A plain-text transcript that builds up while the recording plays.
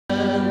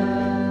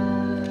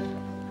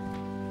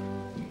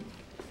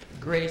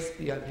Grace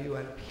be unto you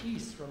and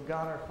peace from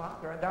God our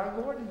Father and our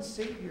Lord and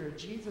Savior,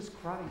 Jesus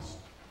Christ.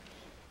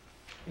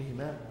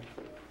 Amen.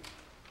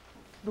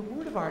 The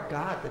word of our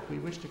God that we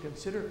wish to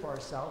consider for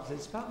ourselves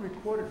is found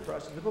recorded for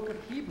us in the book of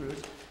Hebrews.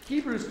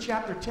 Hebrews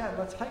chapter 10.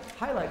 Let's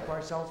highlight for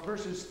ourselves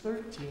verses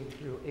 13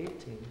 through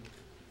 18.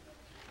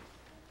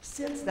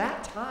 Since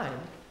that time,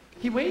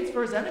 he waits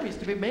for his enemies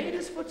to be made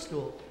his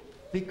footstool,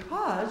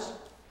 because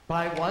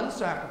by one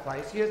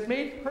sacrifice he has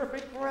made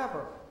perfect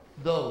forever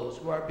those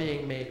who are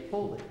being made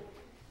holy.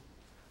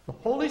 The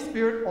Holy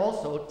Spirit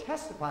also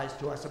testifies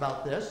to us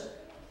about this.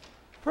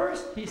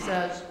 First, he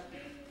says,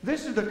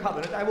 "This is the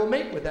covenant I will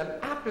make with them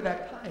after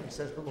that time,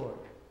 says the Lord.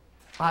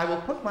 I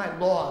will put my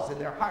laws in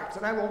their hearts,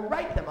 and I will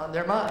write them on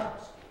their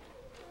minds."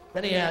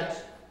 Then he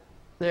adds,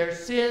 "Their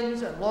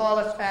sins and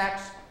lawless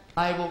acts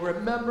I will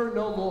remember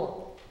no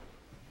more.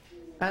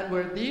 And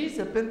where these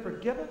have been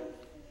forgiven,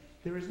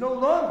 there is no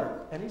longer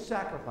any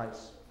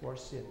sacrifice for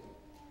sin."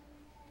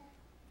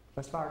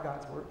 Thus far,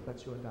 God's word.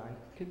 Let's you and I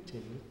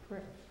continue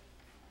prayer.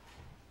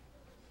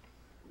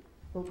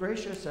 Oh,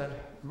 gracious and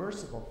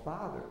merciful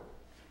Father,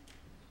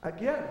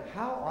 again,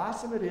 how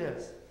awesome it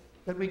is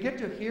that we get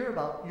to hear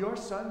about your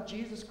Son,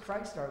 Jesus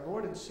Christ, our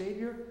Lord and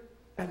Savior,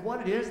 and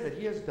what it is that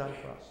he has done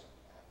for us.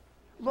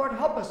 Lord,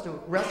 help us to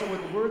wrestle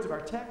with the words of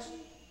our text,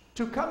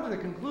 to come to the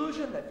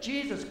conclusion that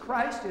Jesus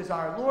Christ is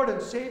our Lord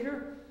and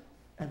Savior,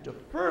 and to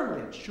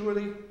firmly and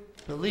surely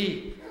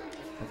believe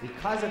that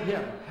because of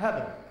him,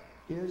 heaven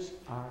is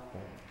our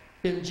home.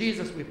 In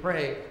Jesus we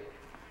pray.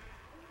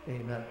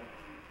 Amen.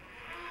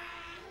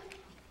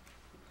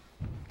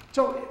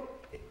 So,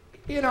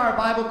 in our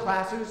Bible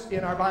classes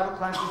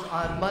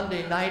on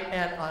Monday night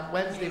and on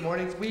Wednesday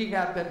mornings, we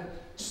have been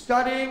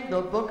studying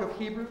the book of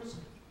Hebrews.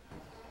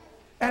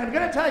 And I'm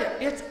going to tell you,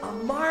 it's a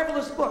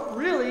marvelous book.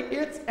 Really,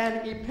 it's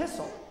an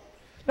epistle.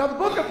 Now, the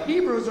book of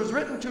Hebrews was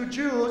written to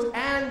Jews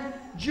and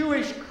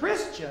Jewish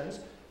Christians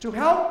to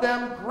help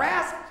them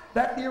grasp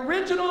that the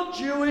original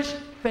Jewish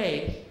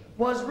faith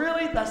was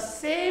really the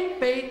same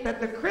faith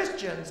that the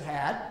Christians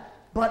had,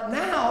 but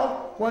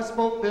now was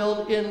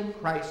fulfilled in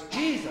Christ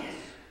Jesus.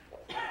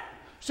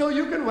 So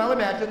you can well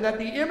imagine that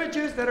the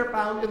images that are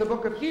found in the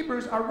book of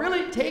Hebrews are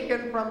really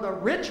taken from the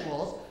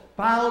rituals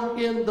found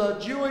in the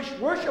Jewish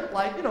worship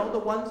life, the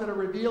ones that are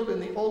revealed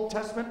in the Old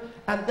Testament,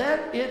 and then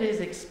it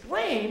is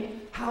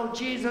explained how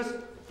Jesus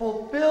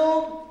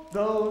fulfilled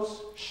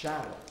those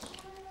shadows.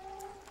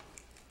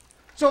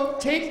 So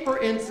take, for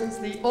instance,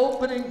 the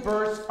opening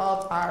verse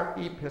of our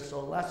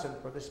epistle lesson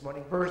for this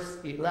morning, verse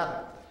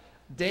 11.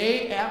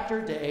 Day after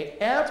day,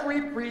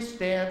 every priest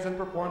stands and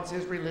performs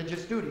his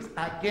religious duties.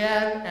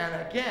 Again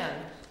and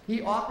again,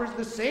 he offers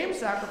the same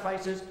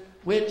sacrifices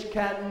which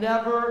can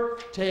never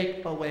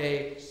take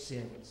away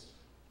sins.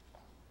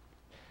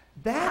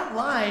 That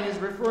line is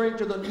referring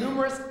to the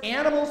numerous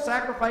animal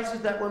sacrifices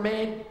that were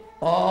made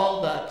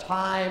all the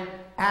time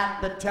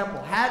at the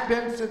temple. Had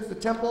been since the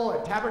temple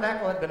and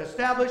tabernacle had been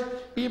established,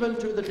 even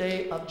to the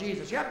day of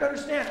Jesus. You have to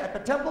understand, at the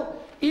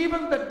temple,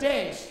 even the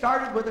day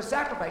started with a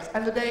sacrifice,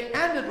 and the day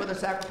ended with a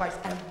sacrifice.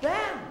 And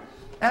then,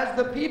 as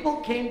the people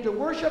came to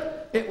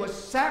worship, it was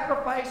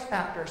sacrifice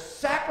after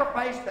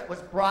sacrifice that was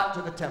brought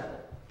to the temple.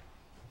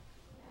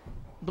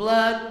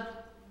 Blood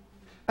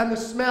and the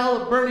smell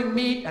of burning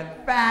meat and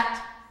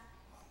fat,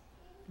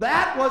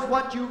 that was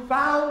what you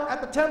found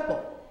at the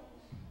temple.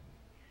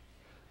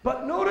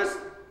 But notice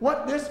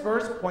what this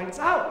verse points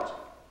out.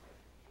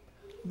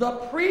 The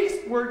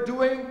priests were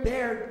doing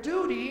their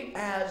duty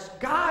as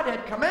God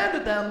had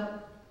commanded them,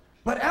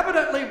 but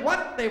evidently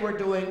what they were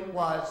doing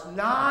was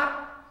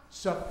not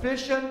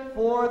sufficient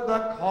for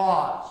the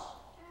cause.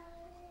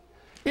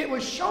 It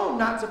was shown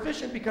not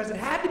sufficient because it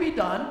had to be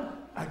done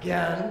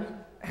again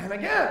and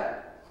again.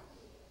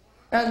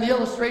 And the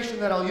illustration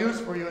that I'll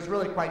use for you is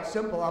really quite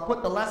simple. I'll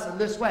put the lesson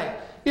this way.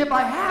 If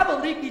I have a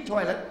leaky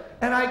toilet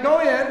and I go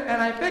in and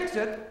I fix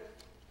it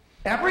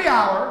every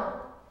hour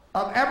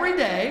of every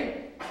day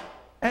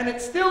and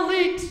it still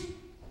leaks,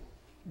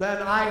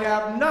 then I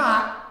have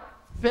not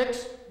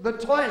fixed the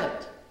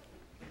toilet.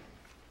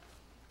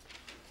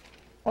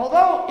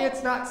 Although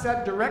it's not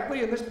said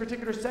directly in this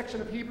particular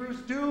section of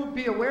Hebrews, do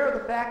be aware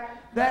of the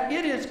fact that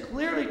it is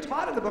clearly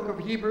taught in the book of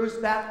Hebrews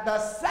that the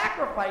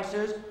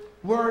sacrifices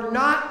were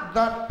not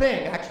the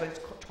thing. Actually, it's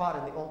taught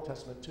in the Old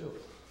Testament too.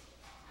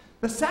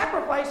 The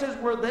sacrifices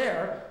were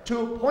there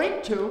to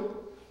point to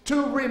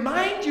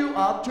remind you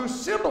of, to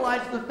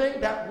symbolize the thing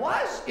that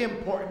was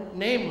important,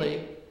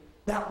 namely,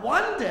 that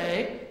one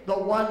day, the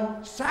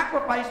one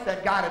sacrifice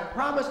that God had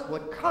promised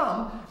would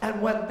come,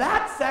 and when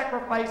that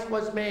sacrifice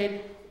was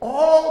made,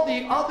 all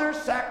the other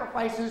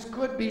sacrifices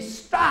could be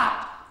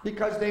stopped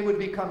because they would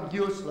become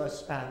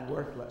useless and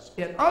worthless.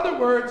 In other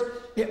words,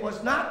 it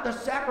was not the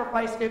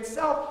sacrifice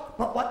itself,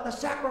 but what the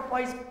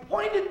sacrifice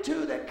pointed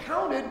to that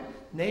counted,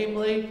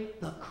 namely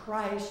the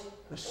Christ,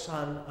 the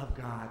Son of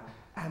God.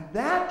 And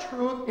that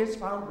truth is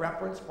found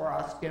reference for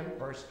us in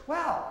verse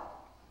 12.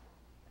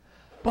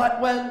 But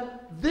when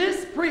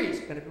this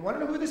priest, and if you want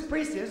to know who this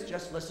priest is,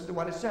 just listen to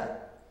what it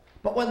said.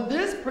 But when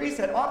this priest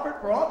had offered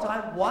for all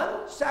time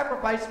one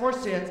sacrifice for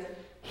sins,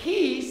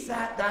 he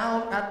sat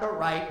down at the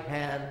right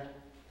hand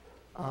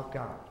of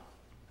God.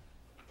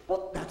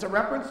 Well, that's a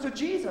reference to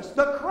Jesus,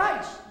 the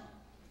Christ.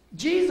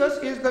 Jesus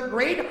is the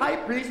great high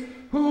priest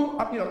who,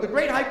 the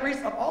great high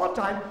priest of all of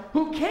time,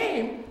 who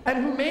came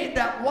and who made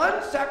that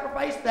one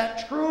sacrifice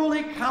that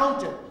truly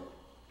counted.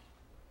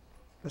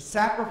 The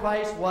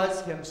sacrifice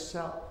was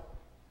himself.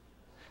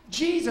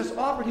 Jesus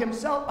offered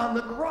himself on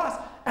the cross,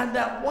 and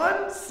that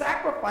one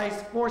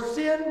sacrifice for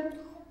sin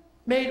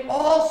made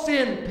all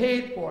sin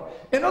paid for.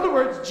 In other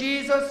words,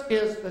 Jesus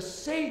is the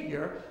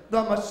Savior,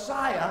 the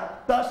Messiah,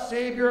 the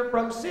Savior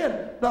from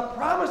sin, the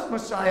promised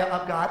Messiah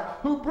of God,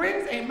 who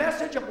brings a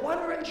message of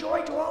wonder and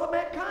joy to all of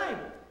mankind.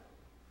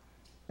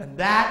 And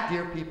that,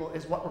 dear people,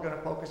 is what we're going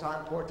to focus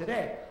on for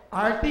today.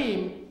 Our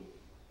theme,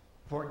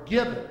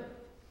 forgiven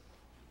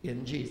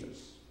in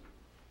Jesus.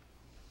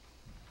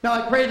 Now,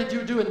 I pray that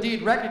you do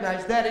indeed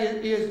recognize that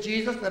it is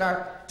Jesus that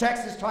our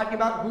text is talking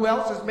about. Who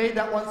else has made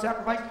that one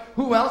sacrifice?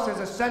 Who else has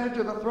ascended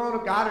to the throne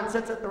of God and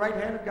sits at the right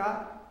hand of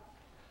God?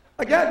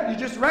 Again, you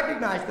just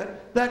recognize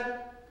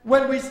that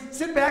when we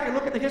sit back and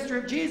look at the history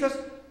of Jesus,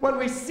 when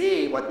we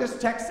see what this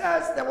text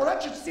says,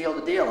 that should seal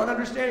the deal in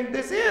understanding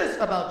this is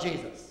about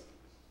Jesus.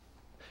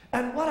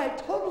 And what I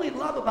totally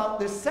love about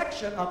this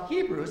section of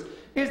Hebrews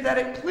is that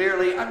it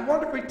clearly and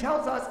wonderfully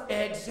tells us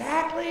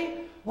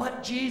exactly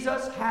what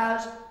Jesus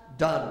has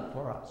done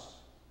for us.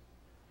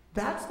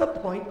 That's the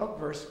point of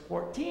verse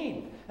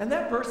 14. And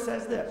that verse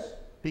says this: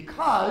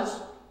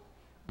 because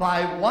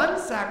by one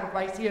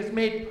sacrifice he has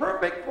made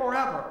perfect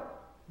forever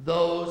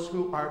those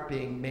who are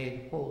being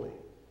made holy.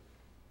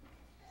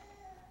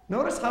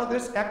 Notice how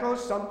this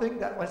echoes something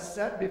that was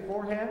said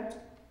beforehand?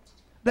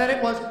 That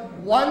it was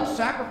one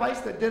sacrifice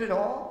that did it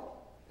all?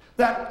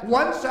 That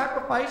one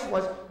sacrifice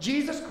was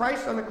Jesus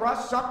Christ on the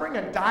cross suffering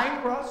and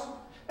dying for us?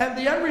 And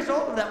the end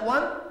result of that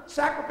one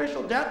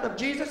sacrificial death of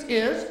Jesus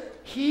is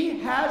he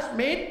has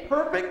made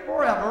perfect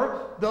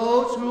forever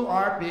those who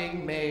are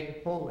being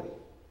made holy.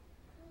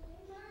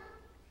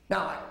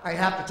 Now, I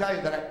have to tell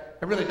you that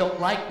I really don't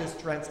like this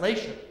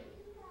translation.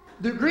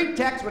 The Greek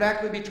text would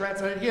actually be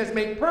translated, he has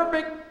made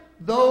perfect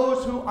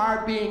those who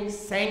are being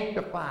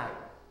sanctified.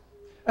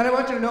 And I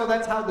want you to know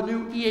that's how the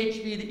new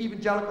EHV, the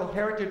Evangelical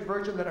Heritage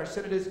Version that our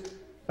synod is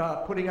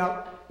putting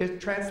out,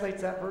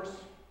 translates that verse.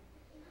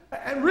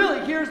 And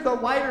really, here's the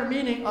wider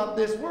meaning of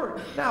this word.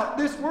 Now,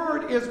 this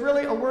word is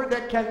really a word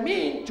that can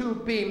mean to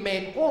be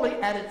made holy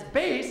at its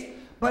base,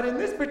 but in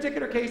this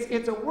particular case,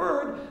 it's a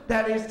word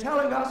that is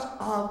telling us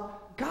of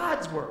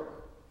God's work.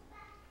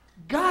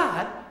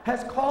 God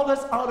has called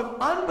us out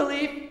of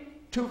unbelief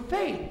to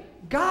faith.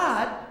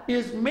 God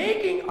is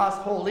making us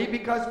holy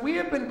because we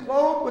have been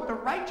clothed with the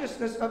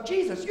righteousness of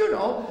Jesus. You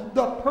know,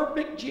 the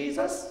perfect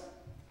Jesus.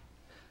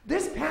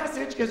 This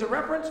passage is a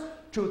reference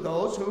to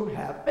those who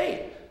have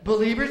faith.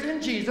 Believers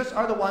in Jesus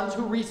are the ones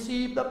who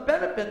receive the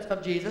benefits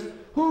of Jesus,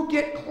 who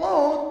get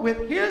clothed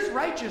with his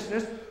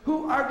righteousness,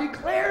 who are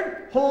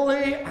declared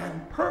holy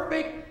and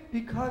perfect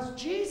because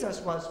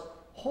Jesus was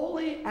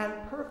holy and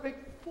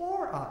perfect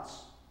for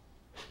us.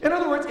 In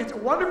other words, it's a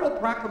wonderful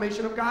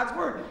proclamation of God's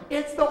word.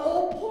 It's the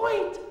whole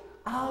point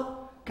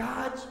of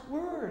God's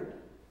word.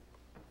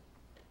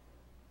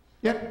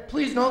 Yet,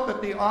 please note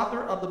that the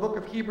author of the book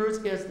of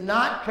Hebrews is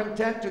not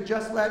content to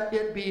just let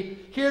it be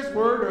his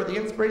word or the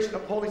inspiration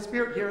of Holy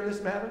Spirit here in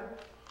this matter.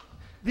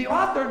 The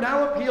author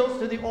now appeals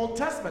to the Old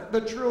Testament,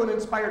 the true and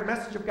inspired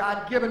message of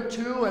God given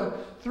to and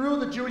through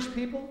the Jewish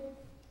people.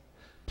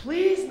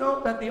 Please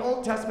note that the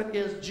Old Testament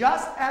is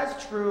just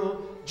as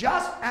true,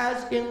 just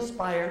as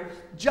inspired,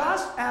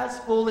 just as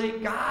fully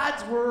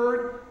God's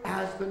word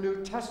as the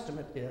New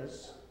Testament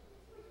is.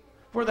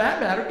 For that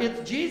matter,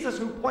 it's Jesus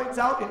who points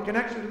out, in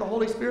connection to the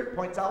Holy Spirit,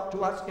 points out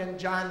to us in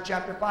John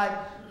chapter 5,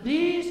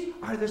 these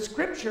are the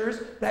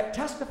scriptures that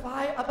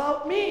testify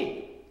about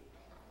me.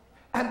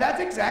 And that's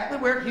exactly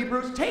where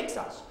Hebrews takes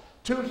us,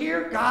 to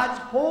hear God's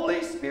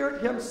Holy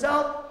Spirit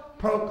himself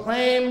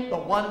proclaim the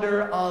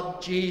wonder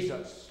of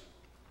Jesus.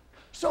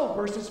 So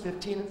verses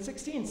 15 and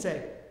 16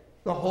 say,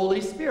 the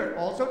Holy Spirit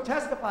also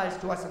testifies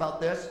to us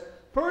about this.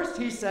 First,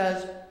 he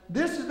says,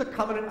 this is the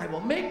covenant I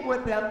will make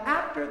with them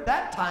after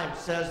that time,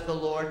 says the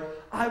Lord.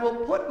 I will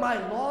put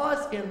my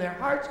laws in their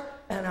hearts,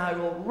 and I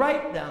will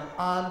write them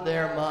on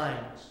their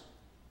minds.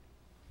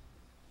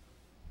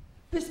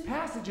 This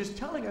passage is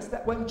telling us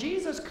that when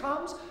Jesus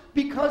comes,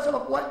 because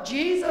of what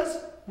Jesus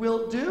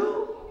will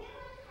do,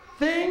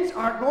 things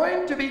are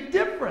going to be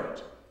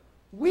different.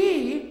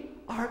 We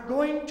are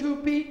going to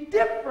be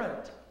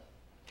different.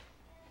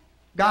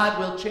 God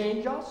will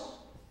change us.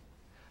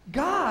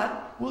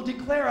 God will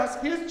declare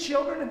us his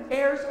children and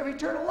heirs of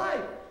eternal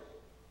life.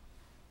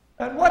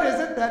 And what is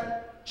it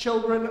that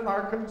children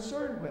are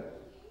concerned with?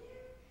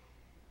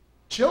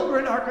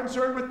 Children are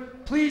concerned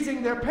with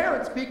pleasing their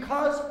parents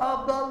because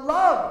of the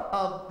love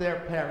of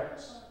their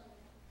parents.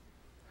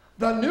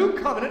 The new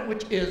covenant,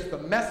 which is the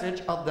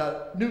message of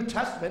the New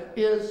Testament,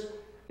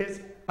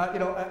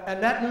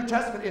 and that New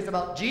Testament is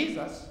about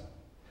Jesus.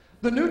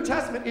 The New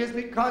Testament is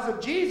because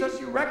of Jesus.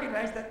 You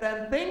recognize that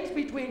then things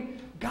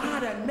between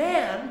God and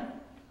man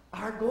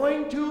are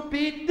going to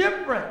be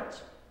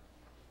different.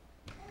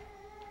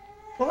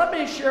 Well, let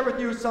me share with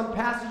you some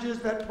passages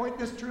that point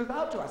this truth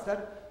out to us,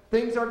 that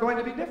things are going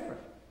to be different.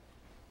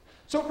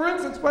 So, for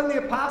instance, when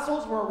the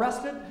apostles were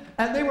arrested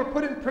and they were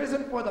put in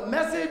prison for the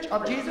message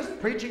of Jesus,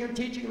 preaching and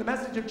teaching the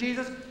message of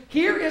Jesus,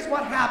 here is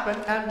what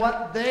happened and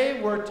what they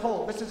were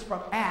told. This is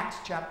from Acts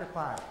chapter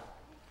 5.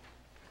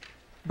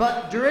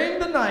 But during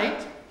the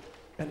night,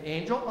 an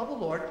angel of the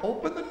Lord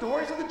opened the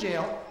doors of the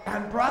jail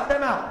and brought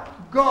them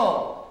out.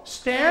 Go,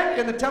 stand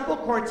in the temple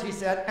courts, he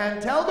said,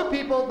 and tell the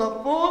people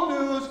the full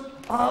news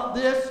of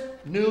this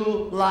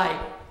new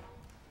life.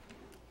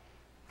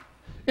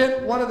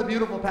 In one of the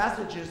beautiful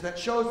passages that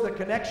shows the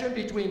connection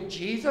between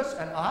Jesus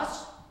and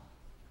us,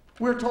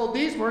 we're told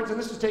these words, and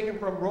this is taken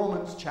from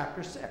Romans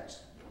chapter 6.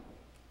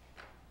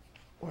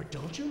 Or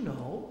don't you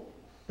know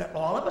that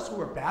all of us who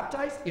were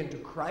baptized into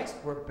Christ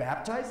were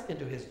baptized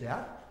into his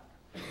death?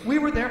 We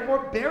were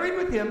therefore buried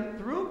with him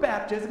through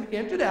baptism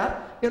into death,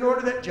 in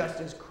order that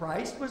just as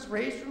Christ was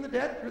raised from the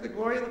dead through the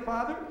glory of the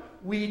Father,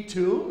 we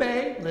too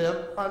may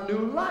live a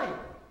new life.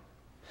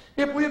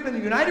 If we have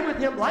been united with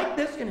him like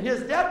this in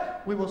his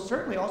death, we will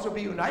certainly also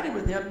be united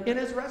with him in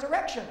his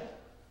resurrection.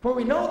 For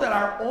we know that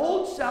our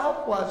old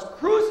self was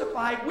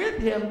crucified with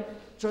him,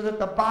 so that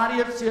the body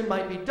of sin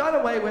might be done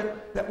away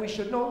with, that we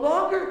should no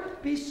longer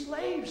be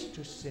slaves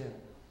to sin.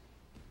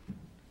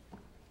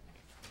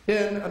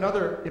 In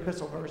another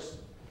epistle verse,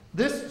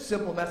 this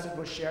simple message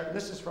was shared, and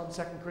this is from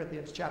 2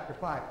 Corinthians chapter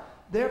 5.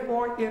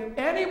 Therefore, if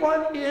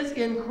anyone is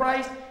in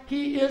Christ,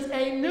 he is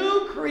a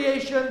new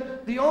creation.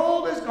 The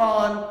old is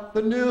gone,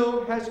 the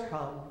new has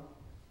come.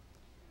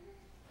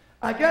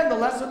 Again, the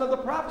lesson of the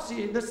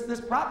prophecy,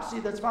 this prophecy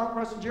that's found for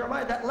us in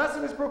Jeremiah, that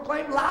lesson is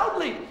proclaimed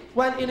loudly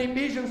when in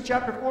Ephesians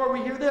chapter 4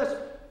 we hear this.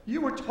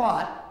 You were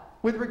taught,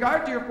 with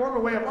regard to your former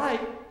way of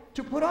life,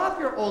 to put off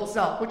your old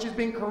self, which is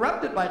being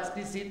corrupted by its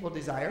deceitful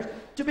desires,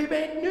 to be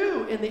made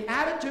new in the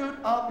attitude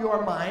of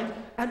your mind,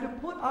 and to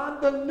put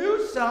on the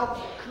new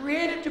self,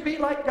 created to be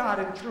like God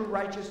in true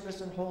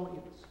righteousness and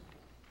holiness.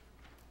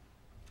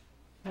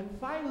 And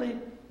finally,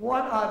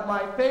 one of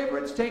my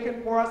favorites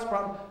taken for us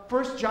from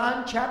 1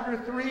 John chapter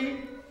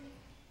 3.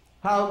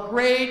 How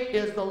great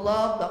is the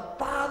love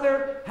the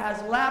Father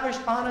has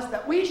lavished on us,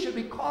 that we should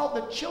be called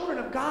the children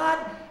of God,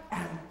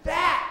 and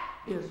that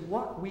is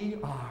what we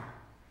are.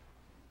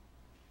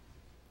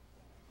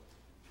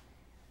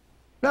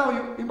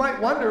 Now, you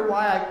might wonder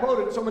why I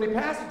quoted so many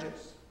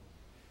passages.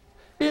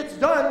 It's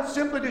done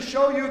simply to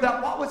show you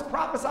that what was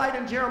prophesied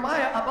in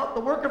Jeremiah about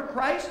the work of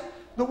Christ,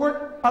 the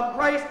work of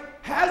Christ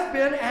has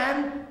been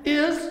and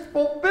is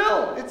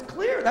fulfilled. It's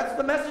clear. That's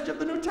the message of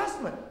the New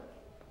Testament.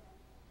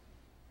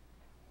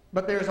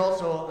 But there's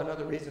also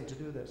another reason to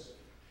do this.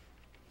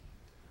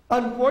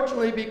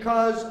 Unfortunately,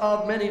 because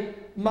of many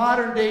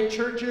modern-day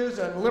churches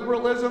and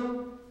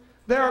liberalism,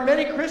 there are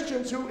many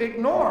Christians who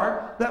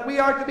ignore that we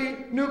are to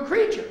be new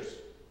creatures.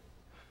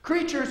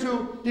 Creatures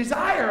who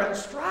desire and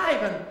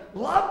strive and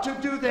love to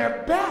do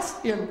their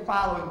best in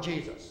following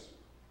Jesus.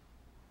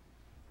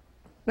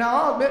 Now,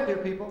 I'll admit, dear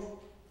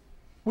people,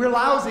 we're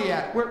lousy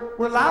at it.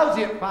 We're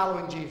lousy at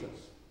following Jesus.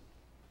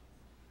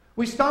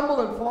 We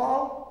stumble and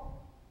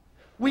fall.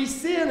 We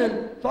sin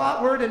in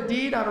thought, word, and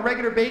deed on a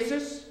regular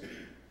basis.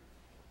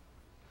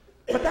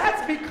 But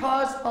that's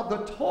because of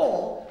the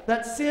toll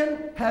that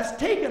sin has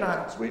taken on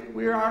us.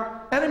 We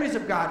are enemies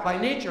of God by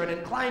nature and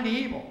inclined to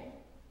evil.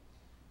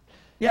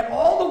 Yet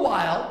all the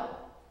while,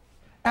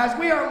 as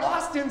we are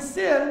lost in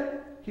sin,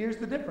 here's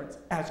the difference.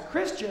 As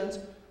Christians,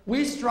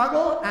 we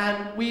struggle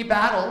and we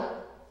battle.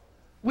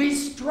 We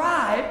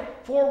strive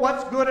for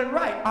what's good and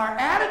right. Our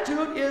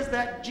attitude is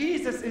that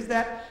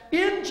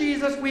in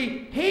Jesus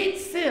we hate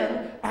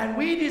sin and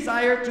we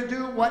desire to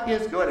do what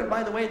is good. And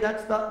by the way,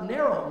 that's the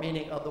narrow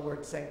meaning of the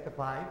word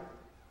sanctified.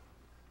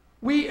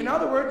 We, in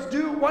other words,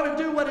 want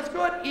to do what is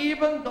good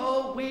even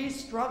though we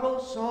struggle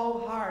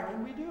so hard,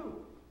 and we do.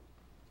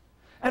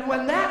 And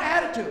when that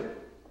attitude,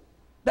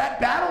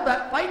 that battle,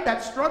 that fight,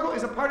 that struggle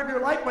is a part of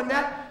your life, when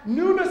that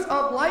newness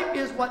of life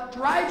is what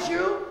drives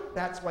you,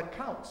 that's what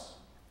counts.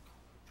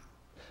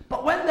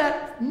 But when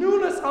that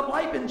newness of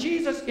life in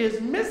Jesus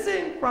is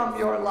missing from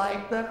your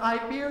life, then I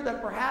fear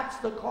that perhaps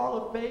the call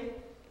of faith,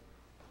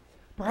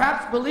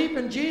 perhaps belief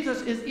in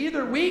Jesus is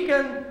either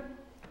weakened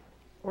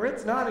or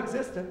it's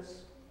non-existent.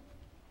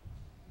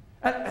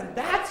 And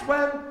that's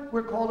when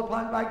we're called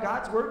upon by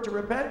God's word to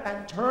repent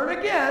and turn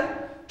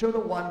again to the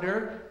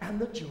wonder and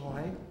the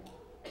joy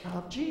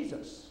of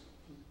Jesus.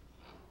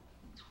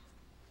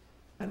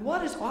 And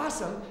what is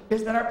awesome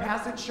is that our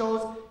passage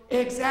shows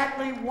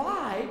exactly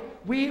why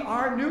we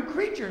are new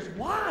creatures,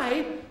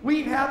 why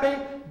we have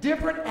a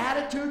different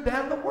attitude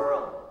than the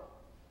world.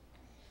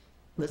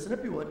 Listen,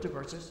 if you would, to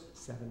verses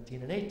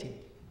 17 and 18.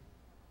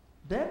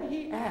 Then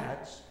he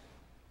adds,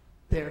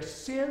 their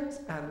sins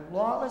and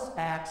lawless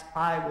acts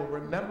I will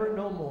remember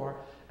no more,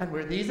 and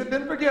where these have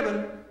been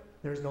forgiven,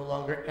 there is no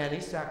longer any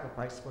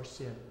sacrifice for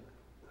sin.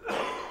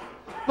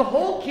 The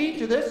whole key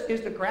to this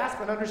is to grasp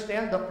and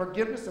understand the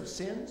forgiveness of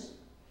sins.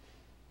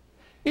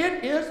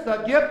 It is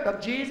the gift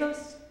of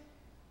Jesus.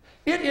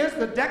 It is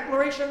the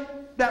declaration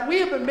that we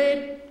have been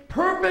made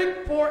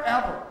perfect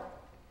forever.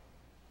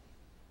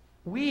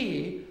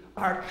 We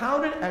are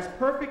counted as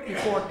perfect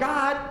before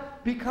God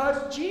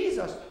because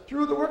Jesus,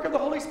 through the work of the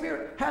Holy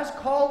Spirit, has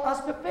called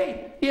us to faith.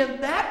 In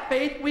that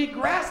faith, we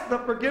grasp the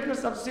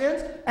forgiveness of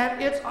sins,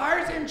 and it's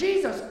ours in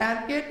Jesus.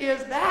 And it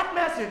is that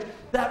message,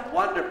 that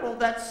wonderful,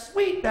 that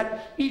sweet,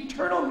 that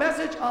eternal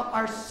message of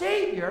our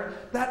Savior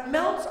that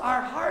melts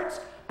our hearts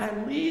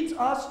and leads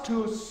us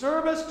to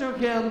service to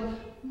Him,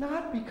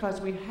 not because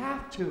we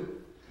have to,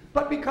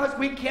 but because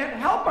we can't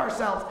help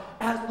ourselves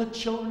as the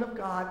children of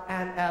God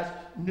and as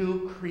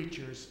new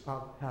creatures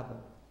of heaven.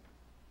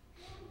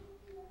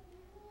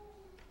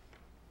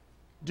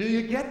 Do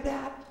you get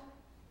that?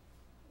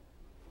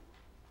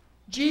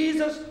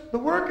 Jesus, the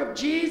work of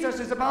Jesus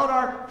is about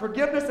our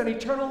forgiveness and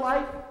eternal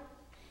life.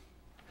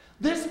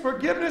 This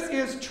forgiveness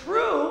is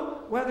true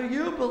whether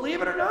you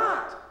believe it or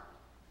not.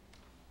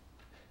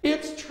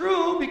 It's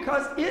true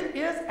because it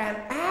is an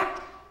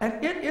act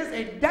and it is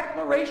a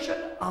declaration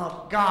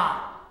of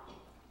God.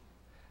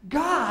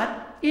 God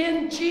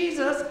in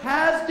Jesus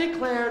has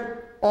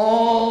declared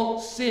all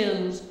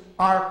sins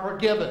are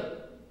forgiven.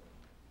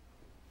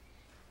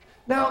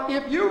 Now,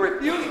 if you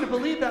refuse to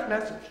believe that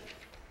message,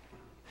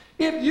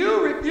 if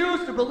you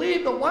refuse to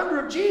believe the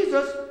wonder of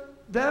Jesus,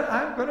 then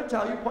I'm going to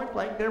tell you point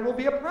blank, there will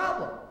be a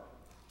problem.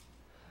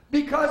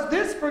 Because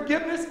this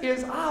forgiveness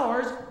is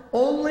ours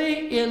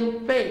only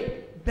in faith.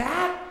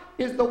 That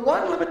is the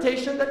one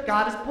limitation that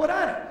God has put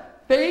on it.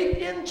 Faith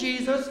in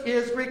Jesus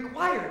is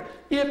required.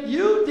 If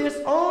you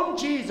disown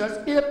Jesus,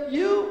 if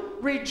you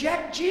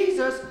reject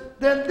Jesus,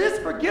 then this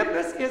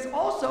forgiveness is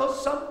also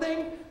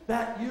something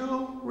that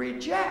you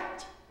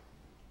reject.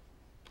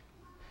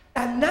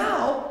 And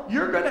now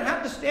you're going to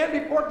have to stand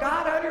before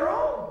God on your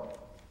own.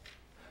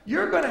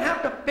 You're going to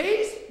have to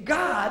face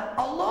God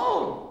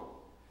alone.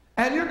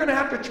 And you're going to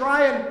have to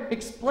try and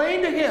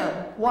explain to Him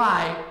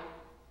why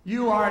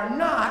you are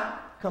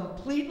not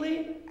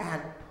completely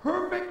and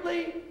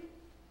perfectly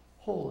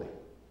holy.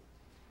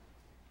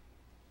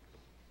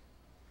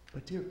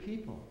 But dear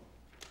people,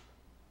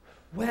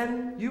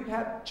 when you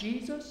have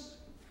Jesus,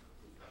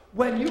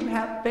 when you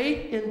have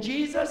faith in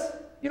Jesus,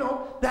 you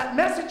know, that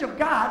message of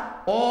God,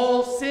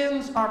 all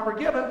sins are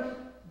forgiven,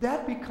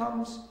 that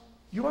becomes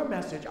your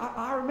message,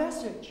 our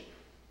message.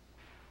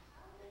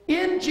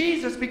 In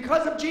Jesus,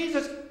 because of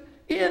Jesus,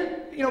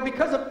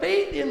 because of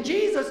faith in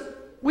Jesus,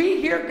 we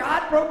hear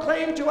God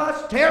proclaim to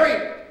us,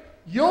 Terry,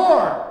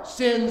 your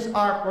sins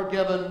are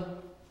forgiven.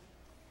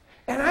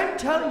 And I'm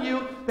telling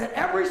you that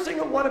every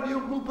single one of you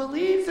who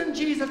believes in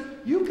Jesus,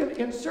 you can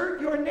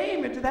insert your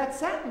name into that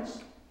sentence.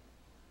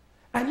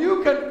 And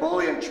you can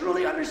fully and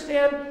truly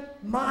understand,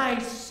 my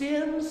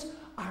sins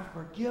are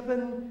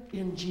forgiven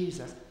in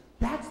Jesus.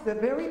 That's the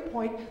very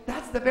point,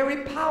 that's the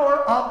very power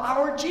of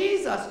our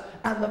Jesus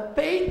and the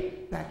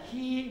faith that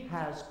He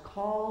has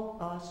called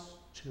us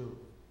to.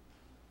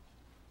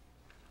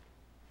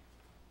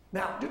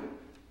 Now,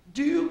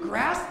 do you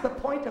grasp the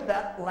point of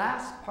that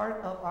last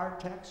part of our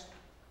text?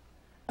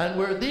 And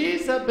where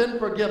these have been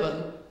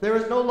forgiven, there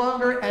is no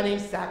longer any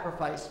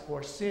sacrifice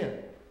for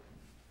sin.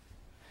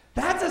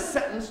 That's a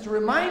sentence to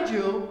remind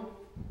you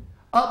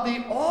of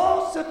the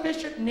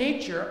all-sufficient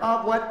nature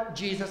of what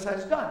Jesus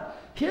has done.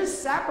 His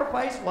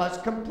sacrifice was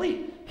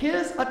complete.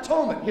 His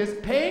atonement, His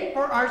paying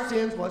for our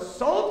sins was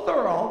so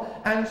thorough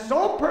and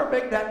so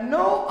perfect that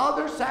no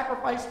other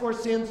sacrifice for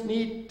sins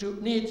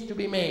needs to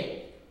be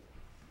made.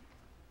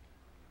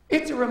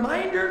 It's a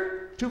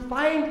reminder to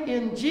find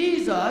in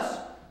Jesus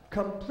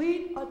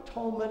complete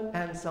atonement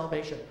and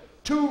salvation.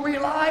 To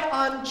rely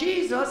on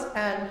Jesus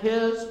and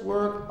His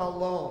work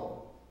alone.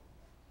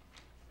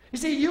 You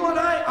see, you and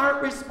I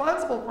aren't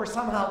responsible for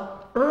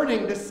somehow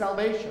earning this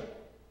salvation.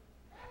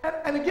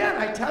 And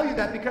again, I tell you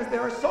that because there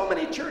are so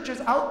many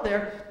churches out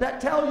there that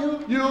tell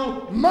you,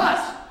 you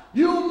must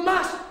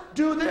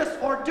do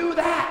this or do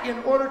that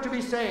in order to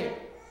be saved.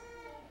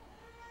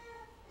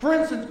 For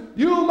instance,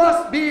 you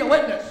must be a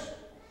witness.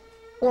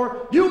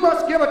 Or you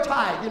must give a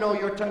tithe,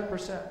 your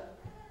 10%.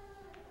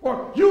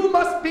 Or you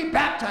must be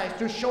baptized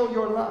to show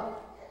your love.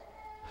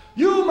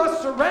 You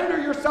must surrender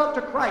yourself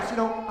to Christ.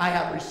 I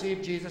have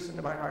received Jesus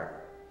into my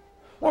heart.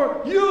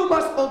 Or you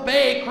must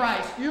obey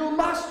Christ. You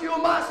must.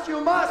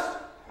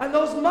 And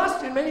those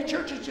must in many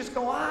churches just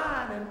go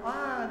on and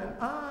on and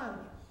on.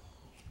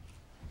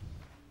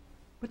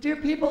 But dear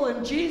people,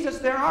 in Jesus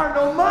there are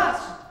no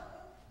musts.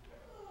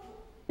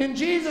 In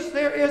Jesus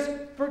there is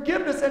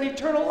forgiveness and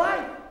eternal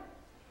life.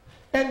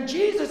 And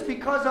Jesus,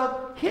 because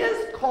of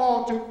His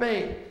call to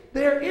faith,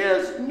 there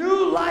is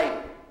new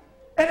life.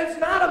 And it's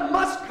not a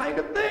must kind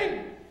of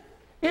thing.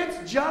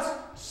 It's just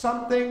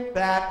something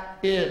that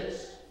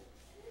is.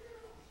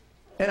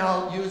 And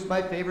I'll use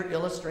my favorite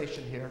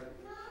illustration here.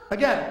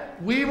 Again,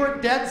 we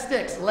were dead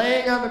sticks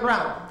laying on the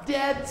ground.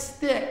 Dead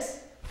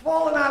sticks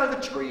falling out of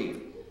the tree.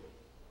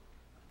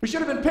 We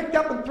should have been picked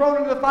up and thrown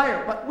into the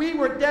fire, but we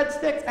were dead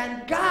sticks.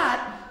 And God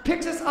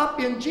picks us up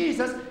in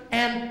Jesus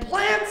and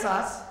plants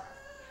us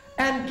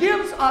and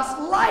gives us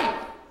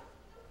life.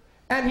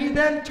 And he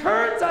then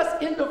turns us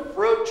into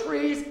fruit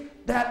trees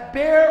that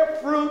bear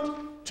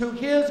fruit to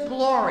his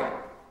glory.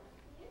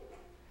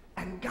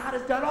 And God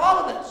has done all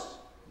of this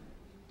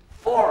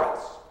for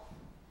us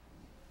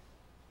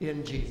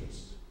in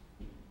Jesus.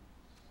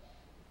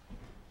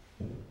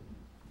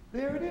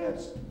 There it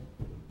is.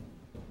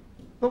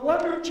 The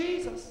wonder of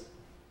Jesus.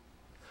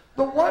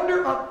 The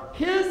wonder of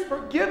his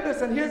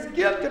forgiveness and his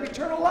gift of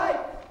eternal life.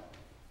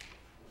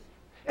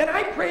 And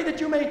I pray that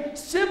you may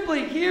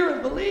simply hear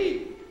and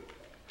believe.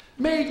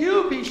 May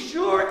you be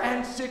sure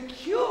and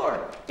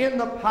secure in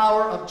the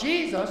power of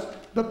Jesus,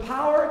 the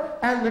power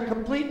and the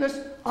completeness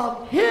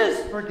of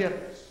his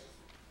forgiveness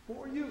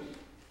for you.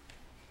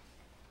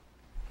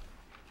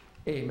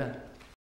 Amen.